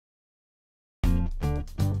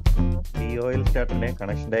DOL സ്റ്റാർട്ടറിലെ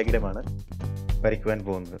connection ഡയഗ്രമാണ് വരയ്ക്കുവാൻ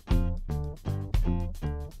പോകുന്നത്.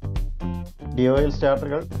 DOL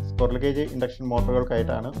സ്റ്റാർട്ടറുകൾ square gauge induction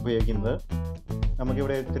മോട്ടോറുകൾക്കായിട്ടാണ് ഉപയോഗിക്കുന്നത്.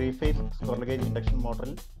 നമുക്കിവിടെ 3 face square gauge induction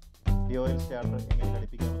മോട്ടറിൽ DOL starter എങ്ങനെ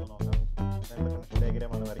ഘടിപ്പിക്കാമെന്ന് നോക്കാം. അതിനുള്ള കണക്ഷൻ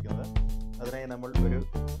ഡയഗ്രമാണ് വരയ്ക്കുന്നത്. അതിനായി നമ്മൾ ഒരു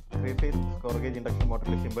 3 face square gauge induction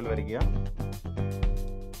മോട്ടറിൽ simple വരയ്ക്കുക.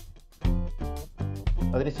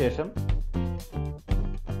 അതിനുശേഷം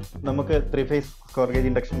നമുക്ക് 3 face square gauge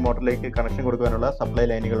induction മോട്ടറിലേക്ക് connection കൊടുക്കാനുള്ള സപ്ലൈ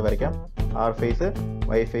ലൈനുകൾ വരയ്ക്കാം. R face,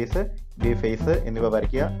 Y face, B face എന്നിവ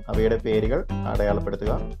വരയ്ക്കുക. അവയുടെ പേരുകൾ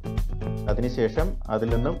അടയാളപ്പെടുത്തുക. അതിനുശേഷം അതിൽ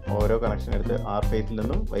നിന്നും ഓരോ കണക്ഷൻ എടുത്ത് R ഫേസിൽ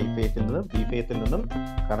നിന്നും Y ഫേസിൽ നിന്നും B ഫേസിൽ നിന്നും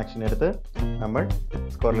കണക്ഷൻ എടുത്ത് നമ്മൾ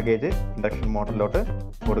സ്ക്വയർ ഗേജ് ഇൻഡക്ഷൻ മോട്ടറിലോട്ട്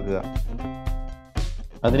കൊടുക്കുക.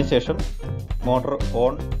 അതിനുശേഷം മോട്ടോർ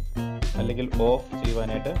ഓൺ അല്ലെങ്കിൽ ഓഫ്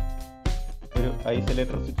ചെയ്യുവാനായിട്ട് ഒരു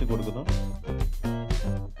ഐസൊലേറ്റർ സ്വിച്ച് കൊടുക്കുന്നു.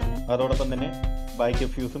 അതോടൊപ്പം തന്നെ ബാക്ക്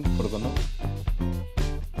ഫ്യൂസും കൊടുക്കുന്നു.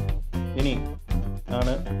 ഇനി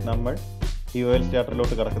ആണ് നമ്മൾ DOL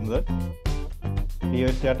സ്റ്റാർട്ടറിലോട്ട് കടക്കുന്നത്.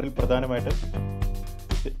 DOL സ്റ്റാർട്ടറിൽ പ്രധാനമായിട്ടും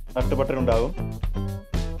തട്ട് ബട്ടൺ ഉണ്ടാകും.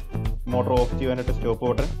 മോട്ടോർ ഓഫ് ചെയ്യാനായിട്ട് stop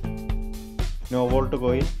button, no volt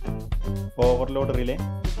coil, overload relay,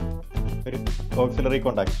 ഒരു ഓക്സിലറി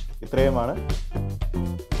കോണ്ടാക്ട്. ഇത്രയുമാണ്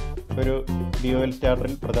ഒരു DOL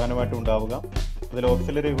സ്റ്റാർട്ടറിൽ പ്രധാനമായിട്ടും ഉണ്ടാവുക. അതിൽ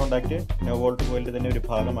ഓക്സിലറി കോണ്ടാക്ട് നോ വോൾട്ട് കോയിലിൻ്റെ തന്നെ ഒരു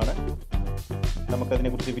ഭാഗമാണ്.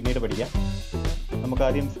 നമുക്കതിനെക്കുറിച്ച് പിന്നീട് പഠിക്കാം. നമുക്ക്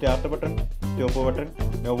ആദ്യം start button, stop button,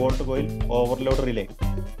 no volt coil, overload relay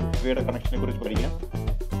ഇവയുടെ കണക്ഷനെ കുറിച്ച് പഠിക്കാം.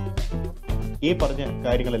 ഈ പറഞ്ഞ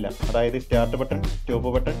കാര്യങ്ങളെല്ലാം, അതായത് start button,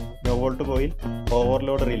 stop button, no volt coil,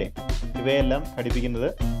 overload relay ഇവയെല്ലാം ഘടിപ്പിക്കുന്നത്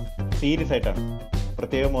സീരീസ് ആയിട്ടാണ്.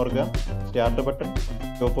 പ്രത്യേകം ഓർക്കുക, start button,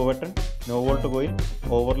 stop button, no volt coil,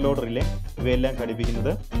 overload relay ഇവയെല്ലാം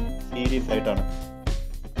ഘടിപ്പിക്കുന്നത് സീരീസ് ആയിട്ടാണ്.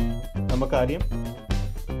 നമുക്ക് ആദ്യം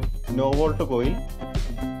നോ വോൾട്ട് കോയിൽ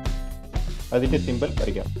അതിൻ്റെ സിമ്പിൾ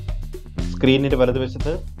വരയ്ക്കാം. സ്ക്രീനിൻ്റെ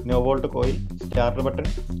വലതുവശത്ത് no volt coil, start button,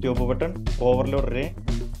 stop button, overload relay,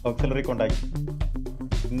 auxiliary contact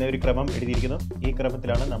എന്നൊരു ക്രമം എഴുതിയിരിക്കുന്നു. ഈ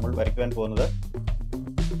ക്രമത്തിലാണ് നമ്മൾ വരയ്ക്കുവാൻ പോകുന്നത്.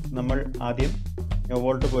 നമ്മൾ ആദ്യം നോ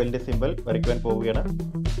വോൾട്ട് കോയിലിൻ്റെ സിമ്പിൾ വരയ്ക്കുവാൻ പോവുകയാണ്.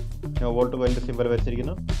 No volt കോയിലിൻ്റെ simple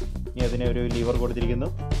വരച്ചിരിക്കുന്നു. ഇനി അതിനെ ഒരു ലീവർ കൊടുത്തിരിക്കുന്നു.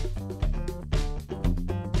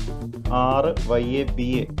 R, Y, B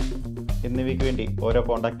എന്നിവയ്ക്ക് വേണ്ടി ഓരോ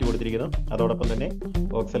കോണ്ടാക്റ്റ് കൊടുത്തിരിക്കുന്നു. അതോടൊപ്പം തന്നെ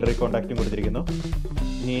ഓക്സിലറി കോണ്ടാക്റ്റും കൊടുത്തിരിക്കുന്നു.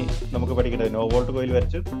 ഇനി നമുക്ക് പഠിക്കേണ്ടത് നോ വോൾട്ട് കോയിൽ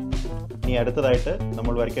വരച്ചു. ഇനി അടുത്തതായിട്ട്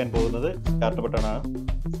നമ്മൾ വരയ്ക്കാൻ പോകുന്നത് സ്റ്റാർട്ട് ബട്ടൺ ആണ്.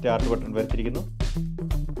 Start button വരച്ചിരിക്കുന്നു.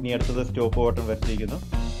 ഇനി അടുത്തത് സ്റ്റോപ്പ് ബട്ടൺ വരച്ചിരിക്കുന്നു.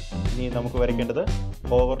 ഇനി നമുക്ക് വരയ്ക്കേണ്ടത്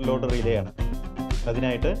ഓവർലോഡ് റിലേ ആണ്.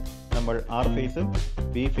 അതിനായിട്ട് നമ്മൾ R ഫേസും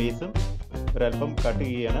B ഫേസും ഒരല്പം കട്ട്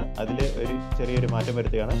ചെയ്യുകയാണ്. അതിൽ ഒരു ചെറിയൊരു മാറ്റം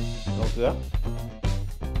വരുത്തുകയാണ്. നോക്കുക,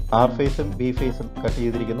 R ഫേസും B ഫേസും കട്ട്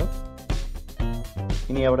ചെയ്തിരിക്കുന്നു.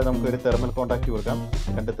 ഇനി അവിടെ നമുക്കൊരു തെർമൽ കോണ്ടാക്ട് കൊടുക്കാം.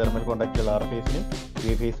 2 തെർമൽ കോണ്ടാക്റ്റുകൾ R ഫേസിനും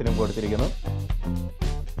B ഫേസിനും കൊടുത്തിരിക്കുന്നു.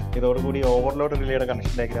 ഇതോടുകൂടി ഓവർലോഡ് റിലേയുടെ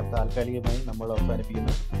കണക്ഷൻ ഡയഗ്രാം താൽക്കാലികമായി നമ്മൾ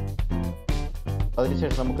അവസാനിപ്പിക്കുന്നു.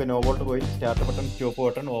 അതിനുശേഷം നമുക്ക് no volt coil, start button, stop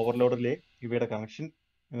button, overload relay ഇവയുടെ കണക്ഷൻ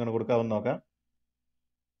എങ്ങനെ കൊടുക്കാമെന്ന് നോക്കാം.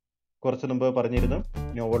 കുറച്ച് മുമ്പ് പറഞ്ഞിരുന്നു,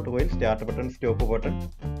 no volt coil, start button, stop button,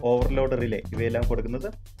 overload relay ഇവയെല്ലാം കൊടുക്കുന്നത്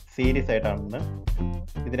സീരീസ് ആയിട്ടാണെന്ന്.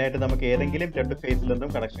 ഇതിനായിട്ട് നമുക്ക് ഏതെങ്കിലും 2 ഫേസിൽ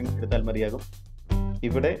നിന്നും കണക്ഷൻ എടുത്താൽ മതിയാകും.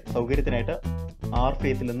 ഇവിടെ സൗകര്യത്തിനായിട്ട് R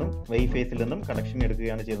ഫേസിൽ നിന്നും Y ഫേസിൽ നിന്നും കണക്ഷൻ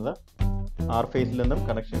എടുക്കുകയാണ് ചെയ്യുന്നത്. R ഫേസിൽ നിന്നും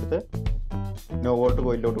കണക്ഷൻ എടുത്ത് നോ വോൾട്ട്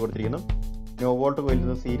കോയിലിലോട്ട് കൊടുത്തിരിക്കുന്നു. നോ വോൾട്ട് കോയിലിൽ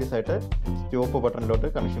നിന്ന് സീരീസ് ആയിട്ട് സ്റ്റോപ്പ് ബട്ടണിലോട്ട്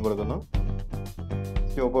കണക്ഷൻ കൊടുക്കുന്നു.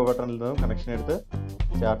 സ്റ്റോപ്പ് ബട്ടണിൽ നിന്നും കണക്ഷൻ എടുത്ത്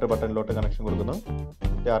സ്റ്റാർട്ട് ബട്ടണിലോട്ട് കണക്ഷൻ കൊടുക്കുന്നു.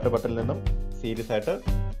 സ്റ്റാർട്ട് ബട്ടണിൽ നിന്നും സീരീസ് ആയിട്ട്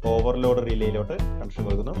ഓവർലോഡ് റിലേയിലോട്ട് കണക്ഷൻ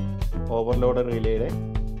കൊടുക്കുന്നു. ഓവർലോഡ് റിലേയുടെ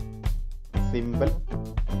സിമ്പിൾ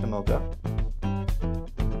നോക്കുക.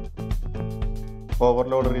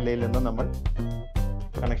 ഓവർലോഡ് റിലേയിൽ നിന്ന് നമ്മൾ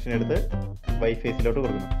കണക്ഷൻ എടുത്ത് Y ഫേസിലോട്ട്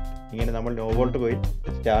കൊടുക്കുന്നു. ഇങ്ങനെ നമ്മൾ no volt coil,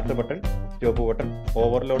 start button, stop button,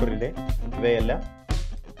 overload relay ഇവയെല്ലാം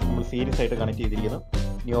നമ്മൾ സീരീസ് ആയിട്ട് കണക്ട് ചെയ്തിരിക്കുന്നു.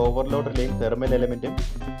 ഇനി ഓവർലോഡ് റിലേയും തെർമൽ എലമെൻറ്റും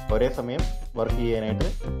ഒരേ സമയം വർക്ക് ചെയ്യാനായിട്ട്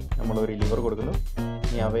നമ്മൾ ഒരു ലിവർ കൊടുക്കുന്നു.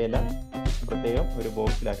 ഇനി അവയെല്ലാം പ്രത്യേകം ഒരു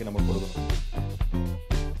ബോക്സിലാക്കി നമ്മൾ കൊടുക്കുന്നു.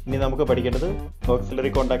 ഇനി നമുക്ക് പഠിക്കേണ്ടത്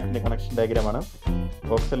auxiliary കോണ്ടാക്റ്റിൻ്റെ connection ഡയഗ്രാമാണ്.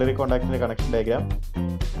 Auxiliary കോണ്ടാക്റ്റിൻ്റെ connection diagram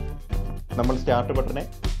നമ്മൾ സ്റ്റാർട്ട് ബട്ടനെ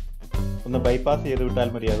ഒന്ന് ബൈപ്പാസ് ചെയ്ത് വിട്ടാൽ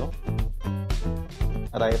മതിയാകും.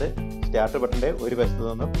 അതായത് സ്റ്റാർട്ട് ബട്ടൻ്റെ ഒരു വശത്ത്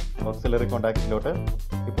നിന്നും ഓക്സിലറി കോണ്ടാക്റ്റിലോട്ട്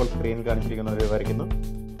ഇപ്പോൾ സ്ക്രീനിൽ കാണിച്ചിരിക്കുന്ന ഒരു വരയ്ക്കുന്നു.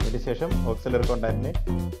 അതിനുശേഷം ഓക്സിലറി കോണ്ടാക്റ്റിനെ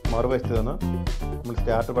മറുവശത്ത് നിന്ന് നമ്മൾ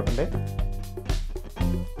സ്റ്റാർട്ട് ബട്ടൻ്റെ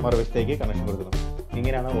മറുവശത്തേക്ക് കണക്ഷൻ കൊടുക്കുന്നു.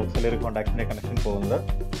 ഇങ്ങനെയാണ് ഓക്സിലറി കോണ്ടാക്റ്റിൻ്റെ കണക്ഷൻ പോകുന്നത്.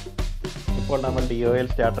 ഇപ്പോൾ നമ്മൾ DOL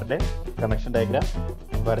സ്റ്റാർട്ടറിൻ്റെ കണക്ഷൻ ഡയഗ്രാം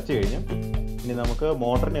വരച്ചു കഴിഞ്ഞു. ഇനി നമുക്ക്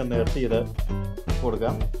മോട്ടറിനെ ഒന്ന് എർത്ത് ചെയ്ത്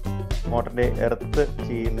കൊടുക്കാം. മോട്ടറിൻ്റെ എർത്ത്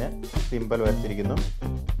ചെയ്യുന്ന സിമ്പൽ വരച്ചിരിക്കുന്നു.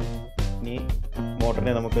 ഇനി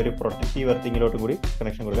മോട്ടറിനെ നമുക്കൊരു പ്രൊട്ടക്റ്റീവ് എർത്തിങ്ങിലോട്ട് കൂടി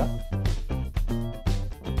കണക്ഷൻ കൊടുക്കാം.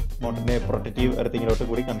 മോട്ടറിനെ പ്രൊട്ടക്റ്റീവ് എർത്തിങ്ങിലോട്ട്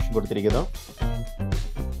കൂടി കണക്ഷൻ കൊടുത്തിരിക്കുന്നു.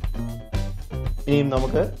 ഇനിയും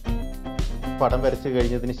നമുക്ക് പടം വരച്ച്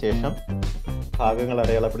കഴിഞ്ഞതിന് ശേഷം ഭാഗങ്ങൾ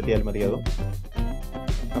അടയാളപ്പെടുത്തിയാൽ മതിയാകും.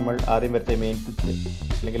 നമ്മൾ ആദ്യം വരച്ച മെയിൻ സ്വിച്ച്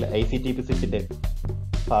അല്ലെങ്കിൽ ICTP സ്വിച്ചിൻ്റെ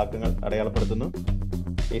ഭാഗങ്ങൾ അടയാളപ്പെടുത്തുന്നു.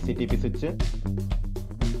 ICTP സ്വിച്ച്,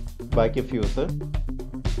 ബാക്കി fuse,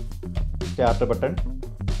 start button,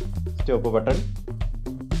 stop button,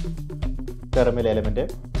 terminal element,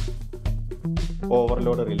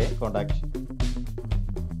 overload relay contact.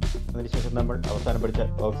 അതിനുശേഷം നമ്മൾ അവസാനം പഠിച്ച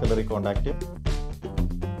ഓക്സിലറി കോണ്ടാക്ട്.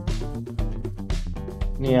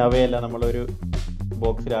 ഇനി അവയെല്ലാം നമ്മളൊരു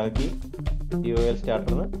ബോക്സിലാക്കി DOL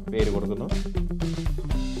സ്റ്റാർട്ടറിന് പേര് കൊടുക്കുന്നു.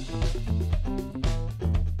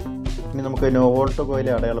 ഇനി നമുക്ക് നോ വോൾട്ട് കോയിൽ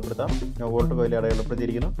അടയാളപ്പെടുത്താം. നോ വോൾട്ട് കോയിൽ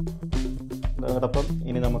അടയാളപ്പെടുത്തിയിരിക്കുന്നു. അതോടൊപ്പം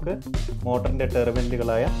ഇനി നമുക്ക് മോട്ടറിൻ്റെ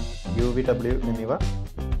ടെർമിനലുകളായ UV, W എന്നിവ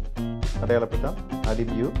അടയാളപ്പെടുത്താം.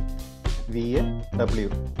 ആദ്യം U, VA, W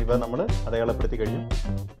ഇവ നമ്മൾ അടയാളപ്പെടുത്തി കഴിഞ്ഞു.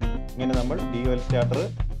 ഇങ്ങനെ നമ്മൾ DOL സ്റ്റാർട്ടർ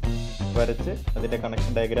വരച്ച് അതിൻ്റെ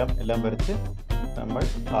കണക്ഷൻ ഡയഗ്രാം എല്ലാം വരച്ച് നമ്മൾ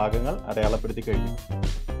ഭാഗങ്ങൾ അടയാളപ്പെടുത്തി കഴിഞ്ഞു.